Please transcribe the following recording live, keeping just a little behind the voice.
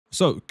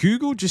So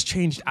Google just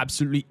changed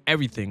absolutely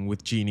everything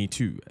with Genie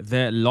 2,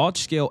 their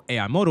large-scale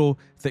AI model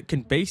that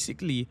can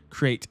basically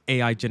create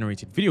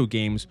AI-generated video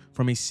games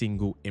from a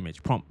single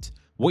image prompt.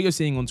 What you're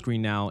seeing on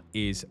screen now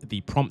is the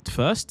prompt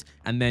first,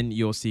 and then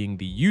you're seeing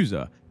the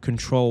user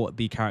control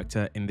the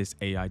character in this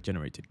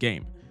AI-generated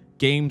game.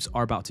 Games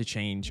are about to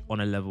change on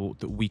a level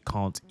that we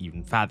can't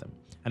even fathom.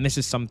 And this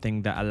is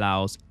something that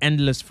allows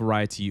endless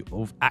variety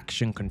of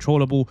action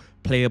controllable,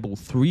 playable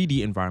 3D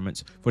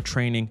environments for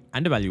training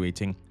and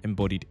evaluating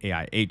embodied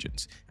AI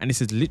agents. And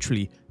this is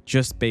literally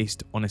just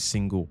based on a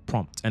single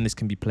prompt. And this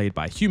can be played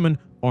by a human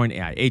or an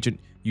AI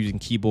agent using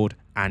keyboard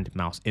and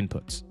mouse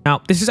inputs.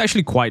 Now, this is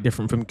actually quite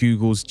different from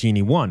Google's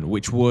Genie 1,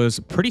 which was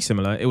pretty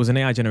similar. It was an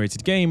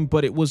AI-generated game,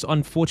 but it was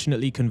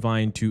unfortunately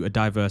confined to a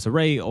diverse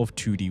array of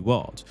 2D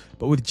worlds.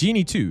 But with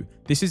Genie 2,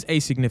 this is a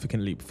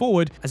significant leap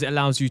forward as it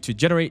allows you to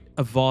generate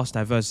a vast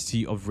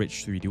diversity of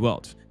rich 3D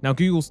worlds. Now,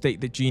 Google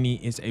state that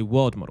Genie is a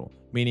world model,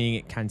 meaning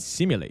it can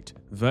simulate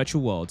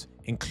virtual worlds,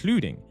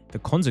 including the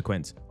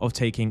consequence of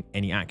taking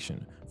any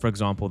action. For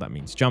example, that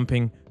means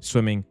jumping,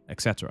 swimming,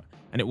 etc.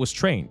 And it was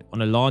trained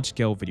on a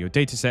large-scale video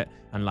dataset,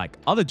 and like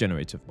other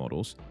generative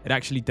models, it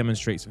actually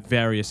demonstrates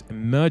various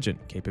emergent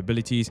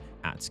capabilities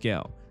at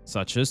scale,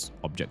 such as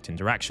object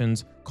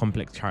interactions,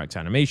 complex character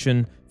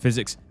animation,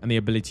 physics, and the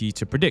ability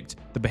to predict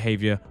the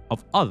behavior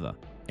of other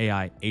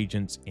AI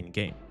agents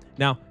in-game.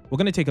 Now, we're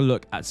going to take a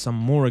look at some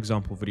more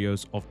example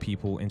videos of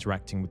people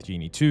interacting with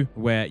Genie 2,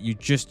 where you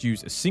just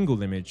use a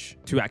single image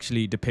to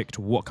actually depict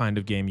what kind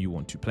of game you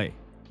want to play.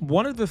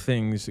 One of the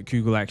things that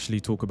Google actually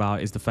talk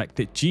about is the fact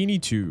that Genie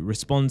 2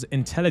 responds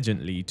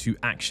intelligently to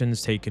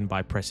actions taken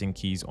by pressing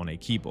keys on a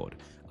keyboard,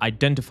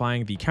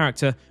 identifying the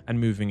character and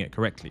moving it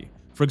correctly.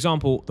 For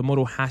example, the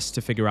model has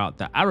to figure out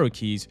that arrow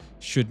keys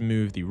should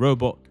move the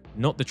robot,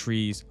 not the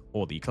trees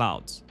or the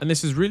clouds. And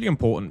this is really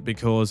important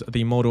because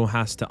the model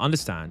has to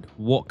understand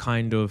what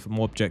kind of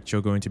object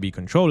you're going to be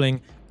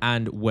controlling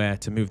and where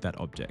to move that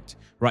object.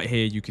 Right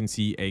here, you can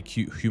see a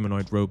cute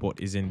humanoid robot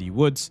is in the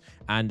woods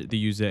and the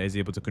user is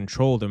able to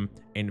control them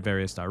in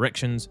various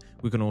directions.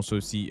 We can also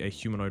see a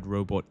humanoid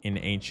robot in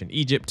ancient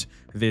Egypt.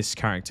 This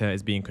character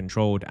is being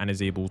controlled and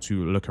is able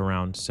to look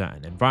around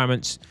certain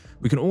environments.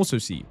 We can also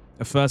see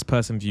a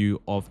first-person view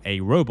of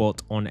a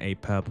robot on a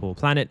purple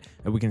planet,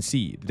 and we can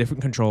see the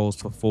different controls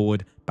for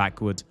forward,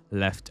 backward,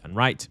 left, and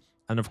right.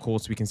 And of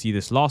course, we can see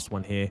this last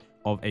one here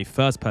of a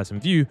first-person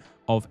view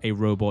of a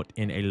robot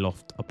in a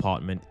loft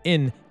apartment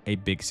in a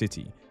big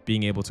city.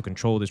 Being able to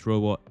control this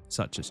robot,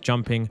 such as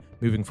jumping,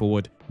 moving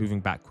forward, moving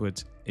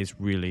backwards, is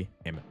really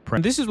impressive.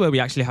 And this is where we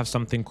actually have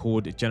something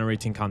called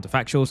generating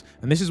counterfactuals,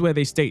 and this is where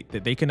they state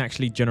that they can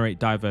actually generate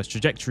diverse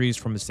trajectories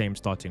from the same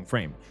starting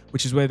frame,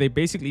 which is where they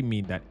basically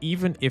mean that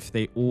even if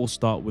they all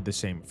start with the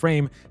same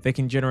frame, they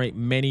can generate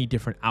many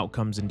different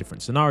outcomes in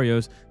different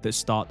scenarios that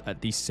start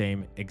at the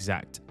same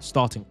exact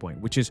starting point,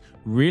 which is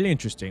really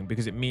interesting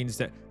because it means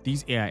that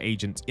these AI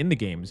agents in the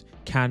games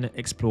can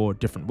explore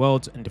different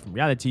worlds and different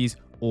realities,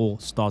 all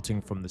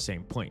starting from the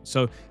same point.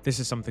 So this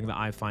is something that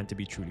I find to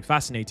be truly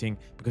fascinating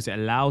because it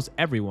allows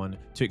everyone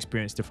to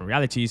experience different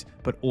realities,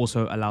 but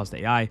also allows the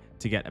AI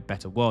to get a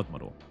better world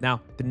model.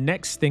 Now, the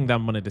next thing that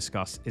I'm going to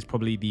discuss is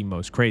probably the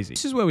most crazy.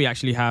 This is where we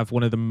actually have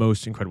one of the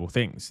most incredible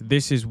things.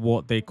 This is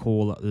what they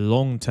call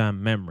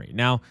long-term memory.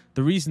 Now,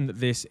 the reason that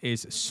this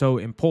is so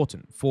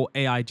important for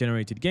AI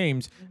generated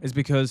games is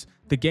because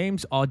the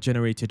games are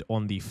generated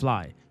on the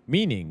fly,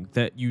 meaning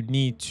that you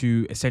need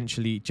to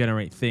essentially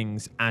generate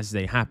things as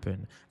they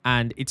happen.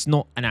 And it's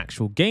not an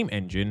actual game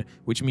engine,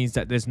 which means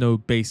that there's no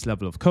base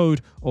level of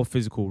code or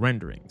physical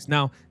renderings.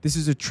 Now, this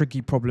is a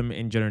tricky problem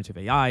in generative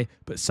AI,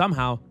 but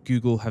somehow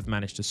Google have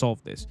managed to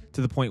solve this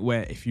to the point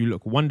where if you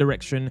look one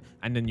direction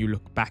and then you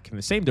look back in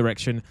the same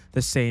direction,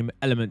 the same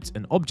elements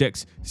and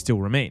objects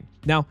still remain.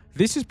 Now,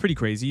 this is pretty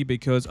crazy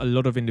because a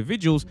lot of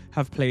individuals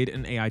have played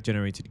an AI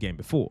generated game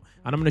before.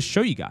 And I'm going to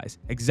show you guys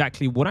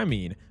exactly what I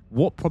mean,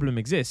 what problem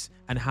exists,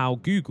 and how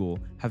Google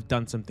have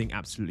done something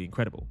absolutely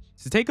incredible.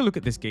 So take a look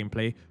at this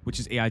gameplay, which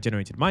is AI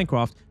generated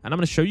Minecraft, and I'm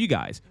going to show you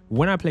guys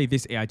when I play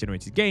this AI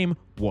generated game,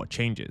 what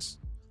changes.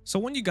 So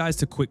I want you guys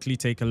to quickly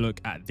take a look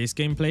at this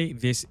gameplay.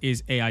 This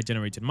is AI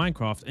generated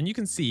Minecraft, and you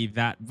can see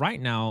that right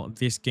now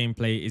this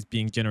gameplay is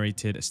being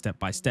generated step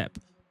by step.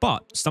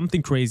 But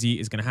something crazy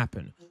is going to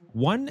happen.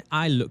 When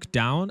I look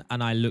down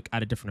and I look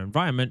at a different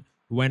environment,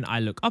 when I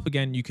look up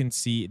again, you can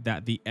see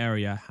that the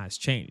area has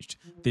changed.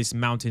 This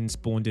mountain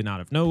spawned in out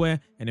of nowhere.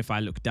 And if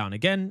I look down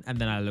again and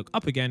then I look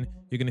up again,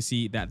 you're going to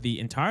see that the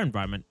entire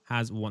environment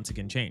has once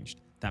again changed.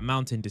 That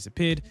mountain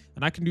disappeared,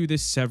 and I can do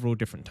this several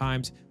different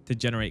times to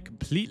generate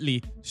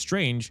completely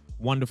strange,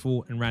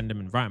 wonderful, and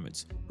random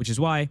environments, which is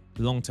why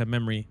long-term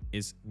memory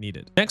is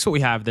needed. Next, what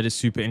we have that is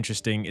super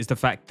interesting is the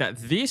fact that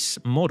this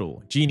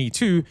model, Genie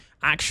 2,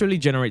 actually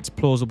generates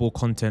plausible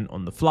content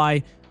on the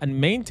fly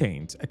and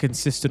maintains a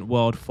consistent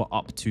world for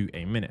up to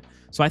a minute.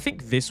 So I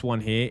think this one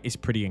here is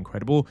pretty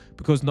incredible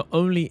because not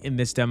only in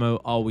this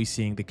demo are we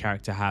seeing the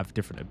character have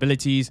different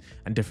abilities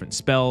and different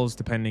spells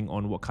depending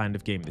on what kind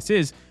of game this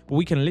is, but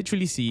we can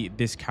literally see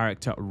this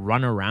character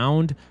run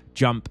around,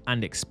 jump,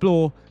 and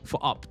explore for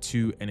up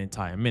to an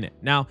entire minute.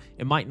 Now,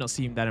 it might not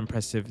seem that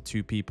impressive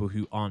to people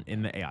who aren't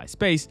in the AI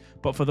space,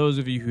 but for those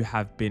of you who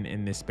have been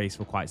in this space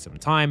for quite some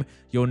time,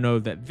 you'll know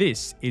that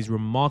this is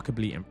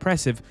remarkably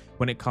impressive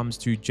when it comes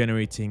to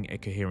generating a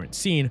coherent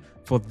scene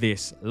for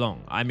this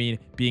long. I mean,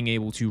 being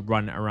able to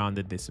run around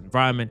in this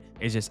environment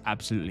is just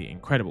absolutely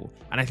incredible.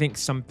 And I think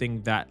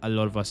something that a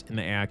lot of us in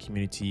the AI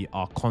community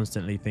are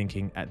constantly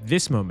thinking at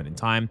this moment in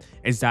time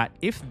is that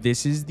if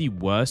this is the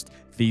worst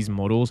these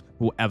models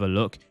will ever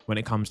look when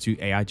it comes to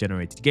AI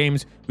generated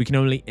games, we can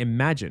only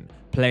imagine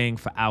playing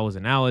for hours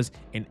and hours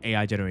in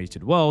AI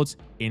generated worlds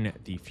in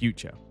the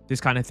future. This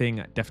kind of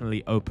thing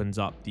definitely opens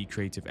up the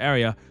creative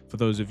area for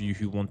those of you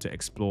who want to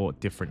explore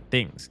different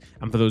things.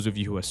 And for those of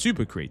you who are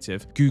super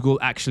creative, Google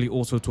actually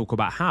also talk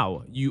about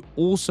how you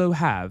also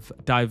have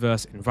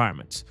diverse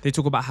environments. They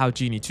talk about how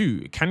Genie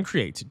 2 can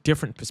create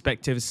different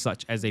perspectives,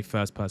 such as a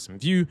first-person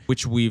view,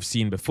 which we've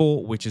seen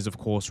before, which is of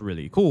course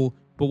really cool.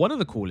 But one of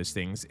the coolest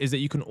things is that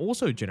you can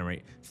also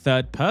generate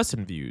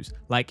third-person views,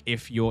 like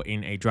if you're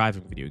in a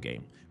driving video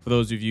game. For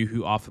those of you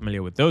who are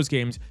familiar with those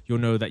games, you'll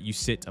know that you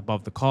sit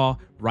above the car,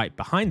 right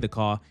behind the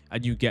car,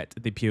 and you get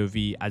the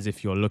POV as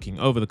if you're looking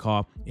over the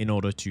car in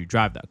order to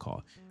drive that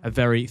car. A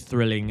very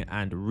thrilling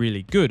and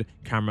really good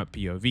camera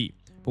POV.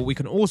 But what we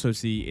can also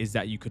see is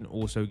that you can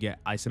also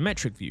get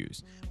isometric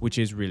views, which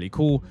is really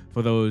cool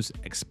for those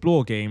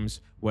explore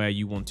games where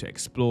you want to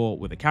explore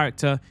with a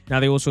character. Now,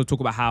 they also talk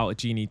about how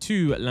Genie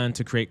 2 learned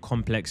to create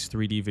complex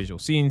 3D visual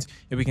scenes.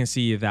 And we can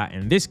see that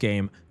in this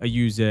game, a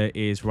user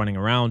is running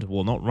around,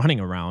 well, not running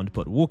around,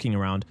 but walking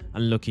around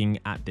and looking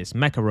at this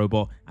mecha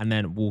robot and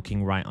then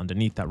walking right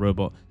underneath that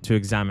robot to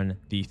examine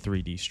the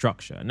 3D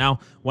structure. Now,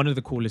 one of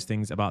the coolest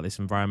things about this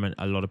environment,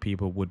 a lot of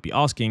people would be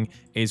asking,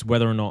 is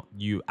whether or not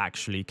you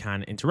actually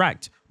can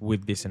interact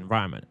with this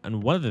environment.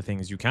 And one of the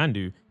things you can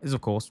do is,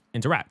 of course,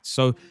 interact.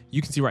 So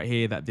you can see right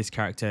here that this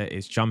character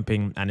is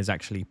jumping and is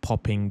actually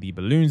popping the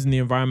balloons in the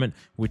environment,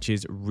 which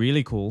is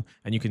really cool.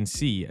 And you can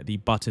see the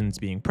buttons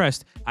being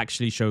pressed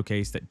actually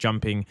showcase that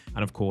jumping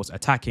and, of course,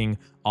 attacking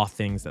are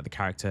things that the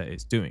character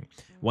is doing.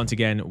 Once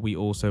again, we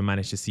also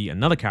managed to see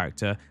another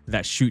character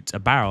that shoots a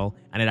barrel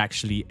and it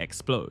actually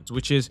explodes,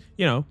 which is,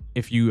 you know,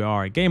 if you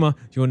are a gamer,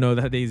 you'll know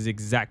that is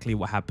exactly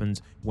what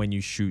happens when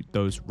you shoot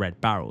those red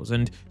barrels.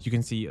 And you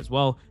can see as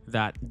well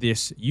that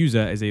this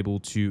user is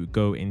able to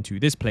go into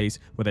this place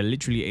where they're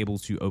literally able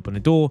to open a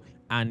door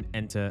and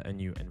enter a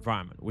new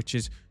environment, which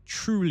is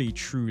truly,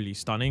 truly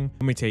stunning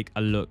when we take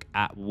a look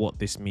at what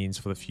this means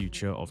for the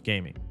future of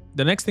gaming.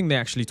 The next thing they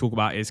actually talk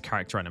about is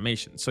character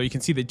animation. So you can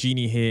see that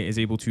Genie here is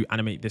able to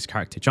animate this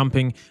character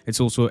jumping. It's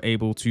also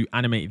able to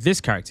animate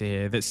this character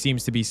here that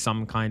seems to be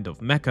some kind of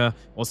mecha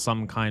or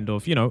some kind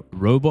of, you know,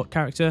 robot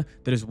character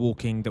that is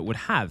walking that would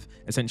have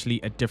essentially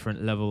a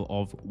different level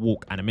of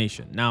walk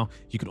animation. Now,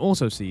 you can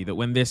also see that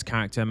when this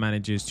character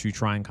manages to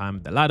try and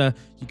climb the ladder,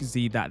 you can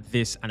see that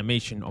this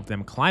animation of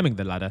them climbing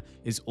the ladder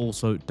is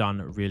also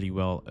done really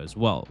well as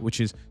well,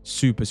 which is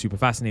super, super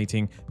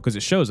fascinating because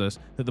it shows us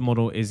that the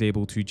model is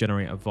able to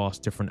generate a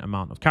vast different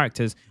amount of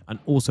characters and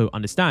also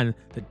understand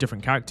that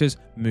different characters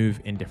move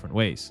in different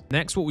ways.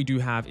 Next, what we do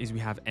have is we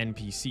have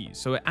NPCs.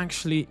 So it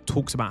actually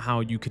talks about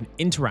how you can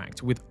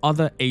interact with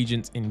other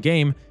agents in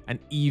game and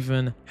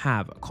even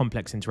have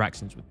complex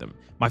interactions with them.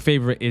 My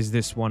favorite is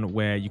this one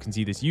where you can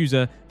see this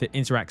user that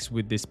interacts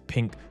with this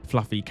pink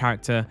fluffy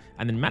character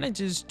and then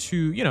manages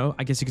to, you know,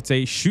 I guess you could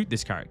say shoot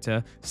this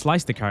character,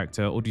 slice the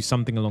character, or do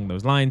something along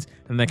those lines,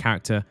 and the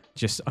character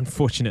just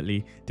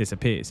unfortunately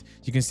disappears.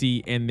 You can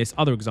see in this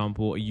other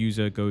example, a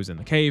user goes in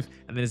the cave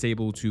and then is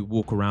able to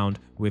walk around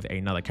with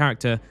another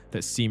character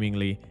that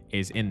seemingly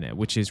is in there,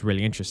 which is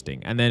really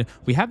interesting. And then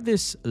we have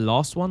this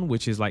last one,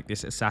 which is like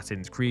this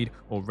Assassin's Creed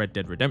or Red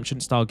Dead Redemption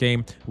style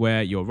game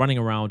where you're running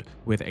around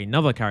with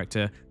another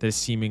character that is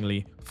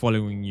seemingly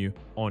following you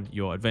on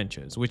your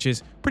adventures, which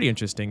is pretty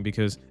interesting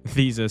because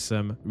these are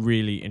some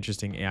really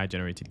interesting AI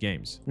generated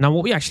games. Now,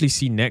 what we actually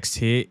see next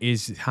here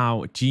is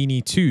how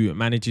Genie 2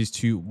 manages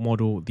to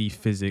model the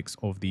physics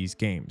of these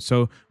games.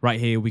 So right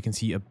here, we can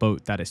see a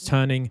boat that is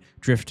turning,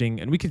 drifting,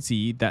 and we can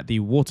see that the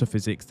water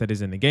physics that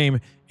is in the game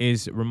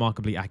is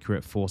remarkably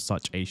accurate for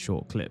such a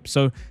short clip.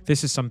 So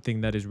this is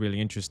something that is really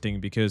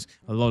interesting because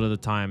a lot of the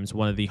times,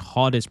 one of the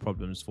hardest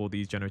problems for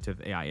these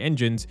generative AI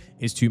engines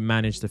is to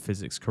manage the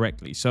physics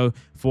correctly. So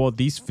for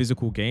these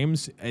physical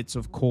games, it's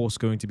of course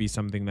going to be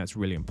something that's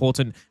really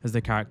important as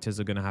the characters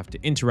are going to have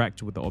to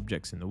interact with the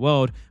objects in the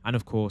world and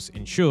of course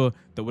ensure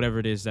that whatever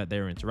it is that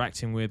they're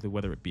interacting with,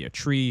 whether it be a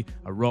tree,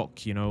 a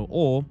rock, you know,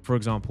 or for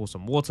example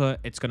some water,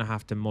 it's going to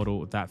have to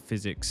model that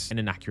physics in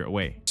an accurate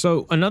way.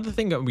 So another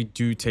thing that we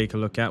do take a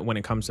look at when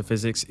it comes to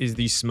physics is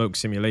the smoke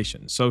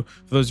simulation. So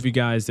for those of you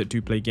guys that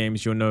do play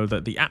games, you'll know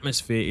that the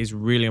atmosphere is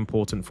really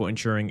important for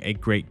ensuring a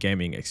great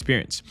gaming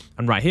experience.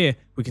 And right here,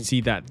 we can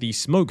see that the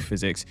smoke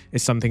physics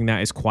is something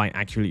that is quite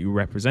accurately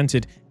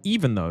represented,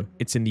 even though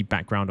it's in the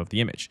background of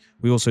the image.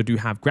 We also do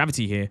have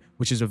gravity here,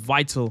 which is a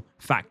vital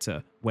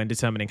factor when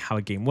determining how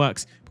a game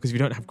works, because if you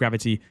don't have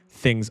gravity,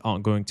 things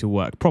aren't going to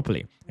work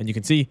properly. And you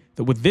can see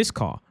that with this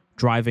car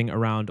driving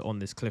around on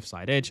this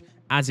cliffside edge.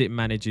 As it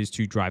manages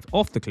to drive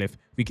off the cliff,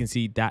 we can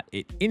see that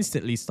it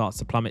instantly starts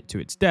to plummet to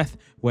its death,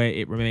 where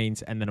it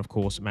remains and then of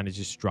course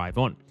manages to drive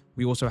on.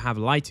 We also have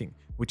lighting,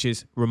 which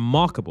is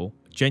remarkable,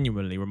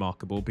 genuinely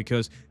remarkable,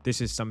 because this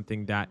is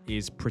something that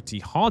is pretty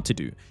hard to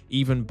do,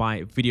 even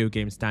by video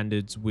game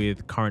standards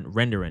with current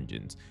render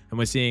engines. And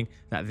we're seeing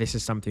that this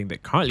is something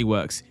that currently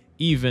works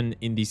even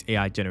in these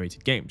AI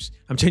generated games.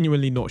 I'm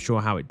genuinely not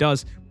sure how it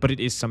does, but it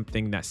is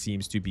something that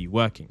seems to be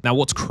working. Now,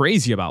 what's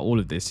crazy about all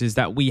of this is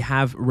that we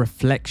have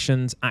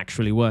reflections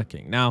actually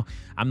working. Now,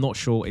 I'm not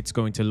sure it's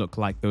going to look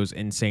like those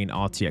insane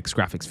RTX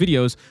graphics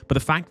videos, but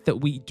the fact that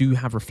we do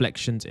have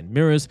reflections in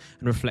mirrors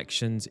and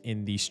reflections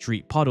in the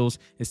street puddles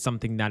is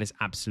something that is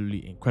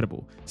absolutely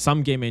incredible.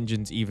 Some game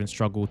engines even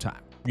struggle to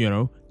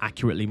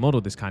accurately model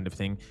this kind of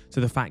thing.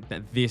 So the fact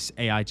that this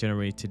AI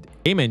generated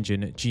game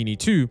engine, Genie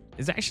 2,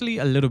 is actually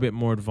a little bit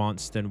more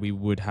advanced than we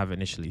would have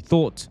initially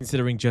thought,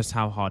 considering just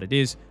how hard it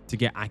is to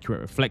get accurate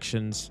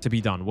reflections to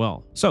be done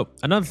well. So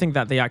another thing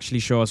that they actually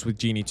show us with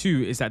Genie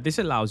 2 is that this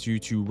allows you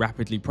to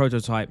rapidly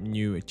prototype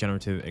new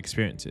generative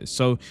experiences.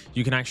 So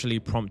you can actually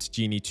prompt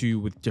Genie 2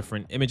 with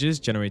different images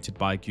generated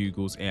by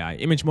Google's AI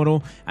image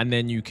model, and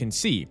then you can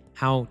see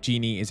how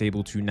Genie is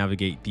able to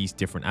navigate these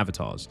different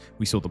avatars.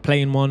 We saw the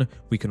plane one.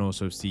 We can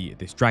also see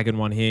this dragon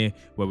one here,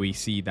 where we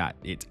see that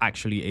it's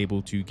actually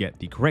able to get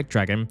the correct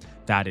dragon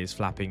that is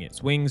flapping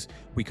its wings.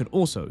 We could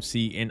also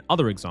see in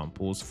other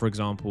examples, for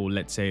example,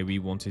 let's say we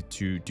wanted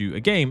to do a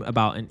game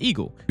about an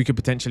eagle. We could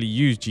potentially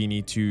use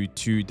Genie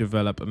to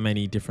develop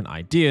many different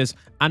ideas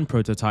and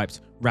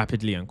prototypes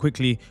rapidly and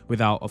quickly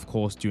without, of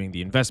course, doing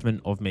the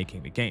investment of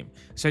making the game.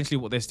 Essentially,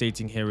 what they're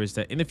stating here is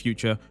that in the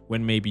future,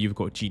 when maybe you've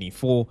got Genie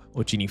 4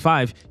 or Genie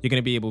 5, you're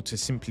going to be able to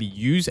simply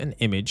use an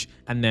image,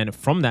 and then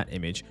from that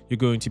image, you're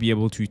going to be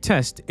able to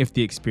test if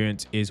the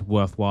experience is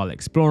worthwhile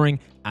exploring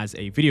as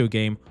a video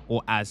game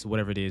or as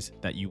whatever it is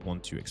that you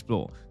want to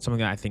explore.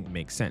 Something that I think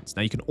makes sense.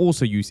 Now, you can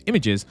also use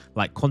images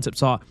like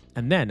concept art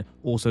and then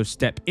also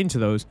step into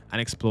those and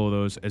explore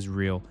those as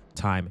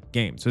real-time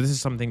games. So this is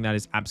something that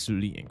is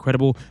absolutely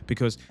incredible,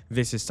 because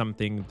this is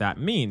something that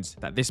means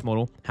that this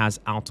model has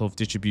out of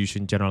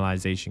distribution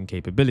generalization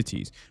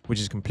capabilities, which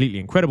is completely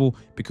incredible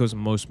because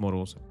most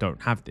models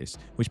don't have this,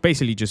 which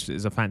basically just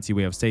is a fancy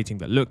way of stating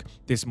that, look,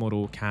 this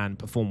model can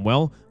perform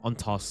well on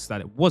tasks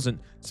that it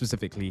wasn't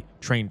specifically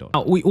trained on.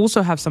 Now, we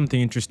also have something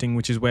interesting,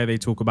 which is where they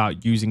talk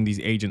about using these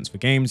agents for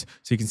games.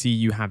 So you can see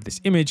you have this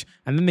image,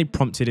 and then they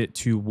prompted it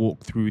to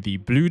walk through the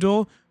blue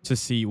door to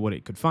see what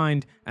it could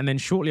find. And then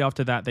shortly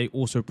after that, they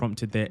also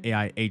prompted their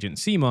AI agent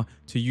Seema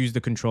to use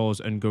the controls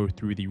and go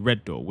through the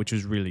red door, which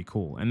was really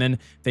cool. And then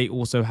they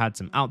also had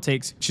some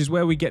outtakes, which is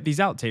where we get these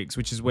outtakes,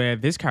 which is where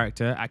this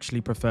character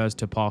actually prefers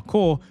to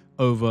parkour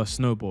over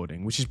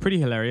snowboarding, which is pretty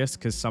hilarious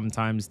because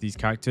sometimes these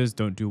characters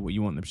don't do what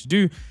you want them to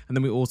do. And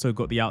then we also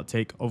got the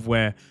outtake of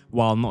where,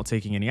 while not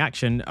taking any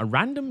action, a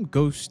random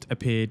ghost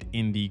appeared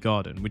in the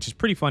garden, which is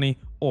pretty funny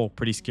or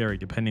pretty scary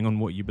depending on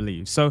what you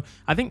believe. So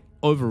I think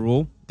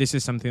overall, this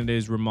is something that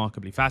is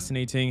remarkably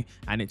fascinating,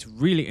 and it's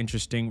really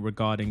interesting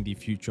regarding the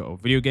future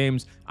of video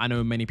games. I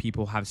know many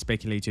people have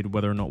speculated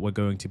whether or not we're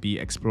going to be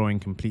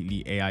exploring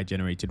completely AI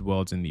generated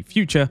worlds in the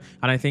future,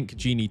 and I think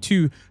Genie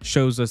 2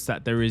 shows us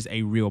that there is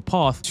a real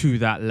path to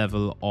that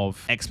level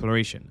of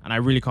exploration, and I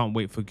really can't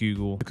wait for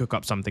Google to cook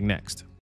up something next.